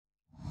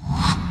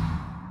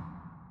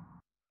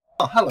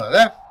Oh, hello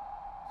there.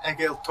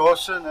 Egil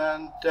Thorsson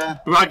and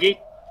Bragi.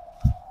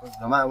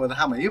 the man with the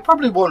hammer. You're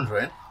probably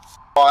wondering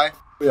why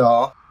we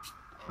are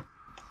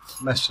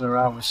messing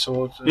around with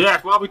swords. Yeah,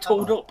 why we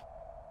told up.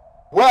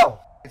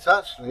 Well, it's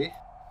actually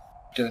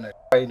doing a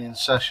training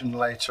session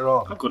later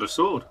on. I've got a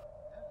sword.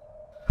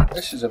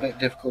 This is a bit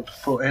difficult to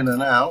put in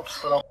and out,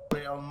 but I'll put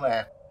it on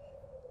there.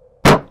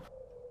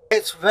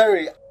 It's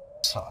very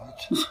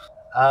exciting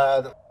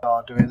that we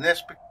are doing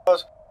this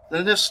because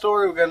the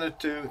story we're going to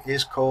do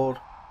is called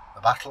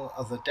The Battle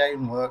of the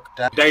Danevirke.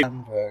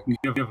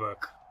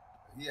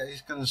 Yeah,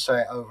 he's going to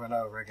say it over and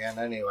over again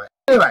anyway.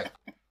 Anyway,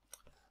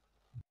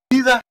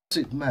 be that as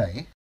it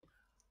may,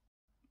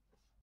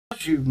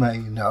 as you may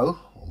know,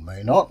 or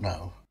may not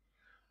know,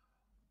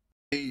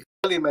 the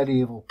early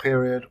medieval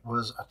period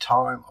was a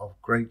time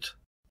of great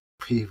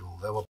upheaval.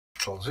 There were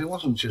battles. It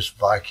wasn't just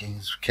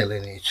Vikings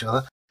killing each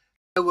other.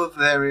 There were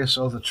various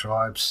other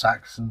tribes,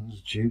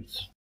 Saxons,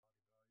 Jutes.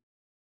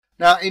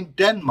 Now, in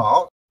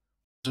Denmark,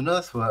 there was an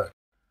earthwork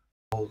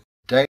called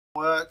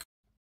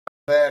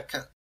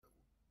Danevirke,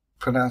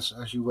 pronounce it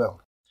as you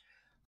will.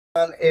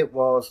 And it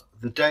was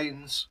the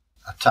Danes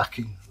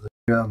attacking the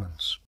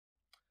Germans.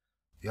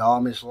 The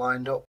armies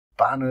lined up,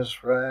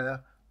 banners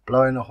rare,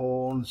 blowing a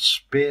horn,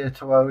 spear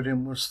to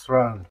Odin was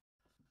thrown.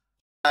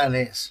 And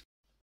it's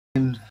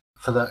in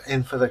for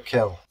the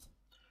kill.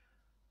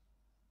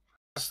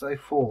 As they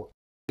fought,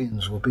 the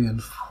Danes were being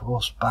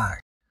forced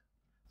back.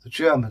 The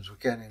Germans were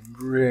getting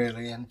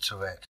really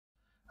into it.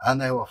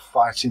 And they were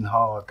fighting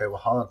hard. They were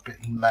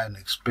hard-bitten men,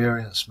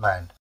 experienced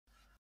men.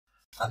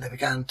 And they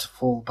began to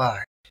fall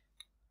back.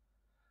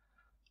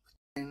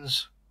 The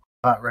Danes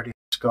were about ready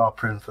to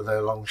scarper in for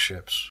their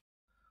longships,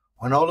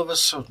 when all of a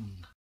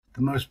sudden,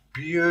 the most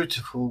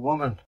beautiful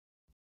woman,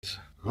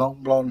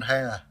 long blonde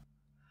hair,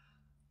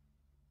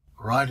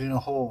 riding a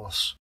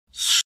horse,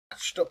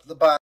 snatched up the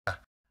banner and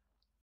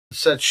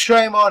said,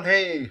 "Shame on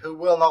he who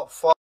will not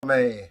follow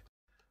me."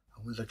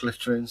 And with a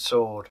glittering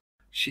sword,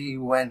 she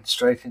went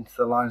straight into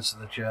the lines of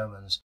the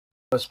Germans.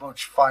 There was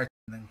much fighting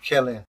and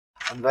killing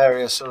and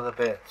various other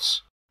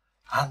bits.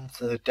 And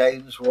the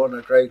Danes won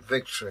a great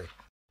victory.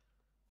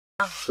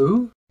 Now,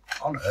 who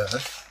on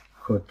earth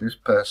could this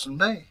person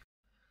be?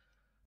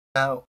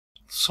 Now,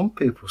 some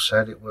people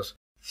said it was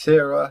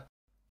Thera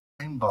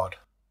Aimbod.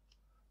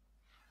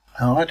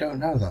 Now, I don't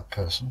know that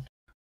person.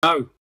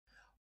 No.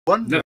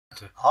 No.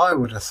 I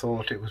would have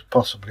thought it was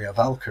possibly a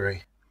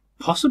Valkyrie.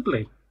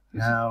 Possibly.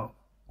 Now,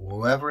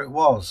 whoever it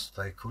was,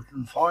 they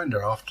couldn't find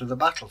her after the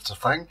battle to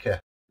thank her.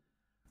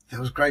 There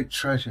was great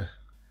treasure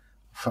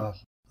from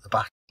the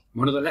battle.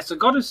 One of the lesser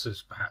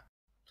goddesses, perhaps.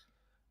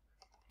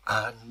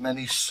 And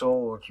many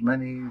swords,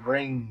 many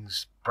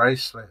rings,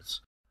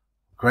 bracelets,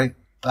 great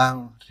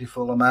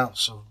bountiful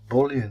amounts of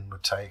bullion were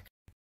taken.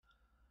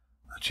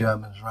 The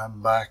Germans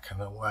ran back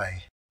and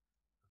away.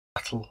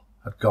 The battle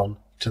had gone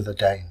to the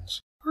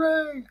Danes.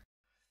 Hooray!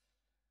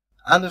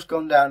 And has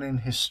gone down in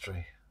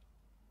history.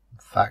 In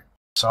fact,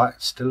 the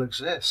site still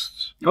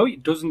exists. Oh,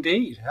 it does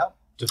indeed. Yep.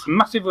 Just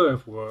massive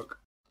earthwork.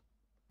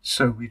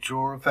 So we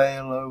draw a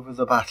veil over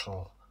the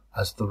battle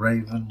as the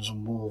ravens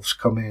and wolves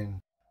come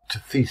in to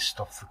feast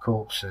off the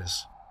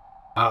corpses.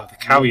 Ah, the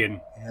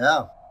carrion.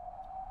 Yeah.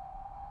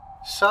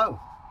 So,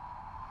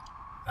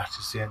 that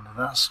is the end of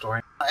that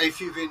story. If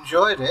you've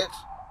enjoyed it,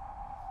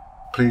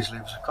 please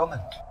leave us a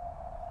comment.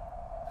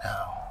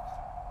 Now,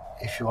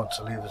 if you want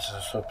to leave us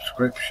a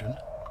subscription,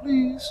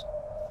 please.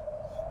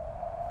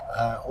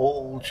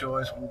 All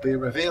joys will be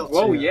revealed to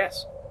you. Oh,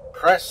 yes.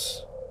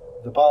 Press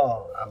the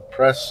bar and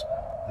press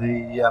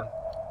the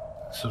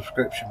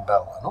subscription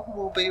bell, and all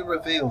will be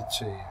revealed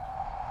to you.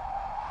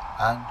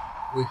 And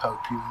we hope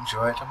you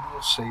enjoy it, and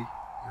we'll see you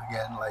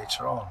again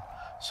later on.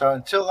 So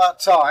until that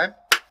time,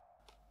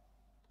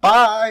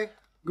 bye.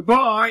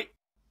 Goodbye.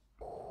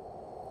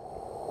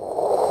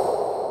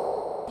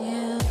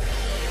 Yeah.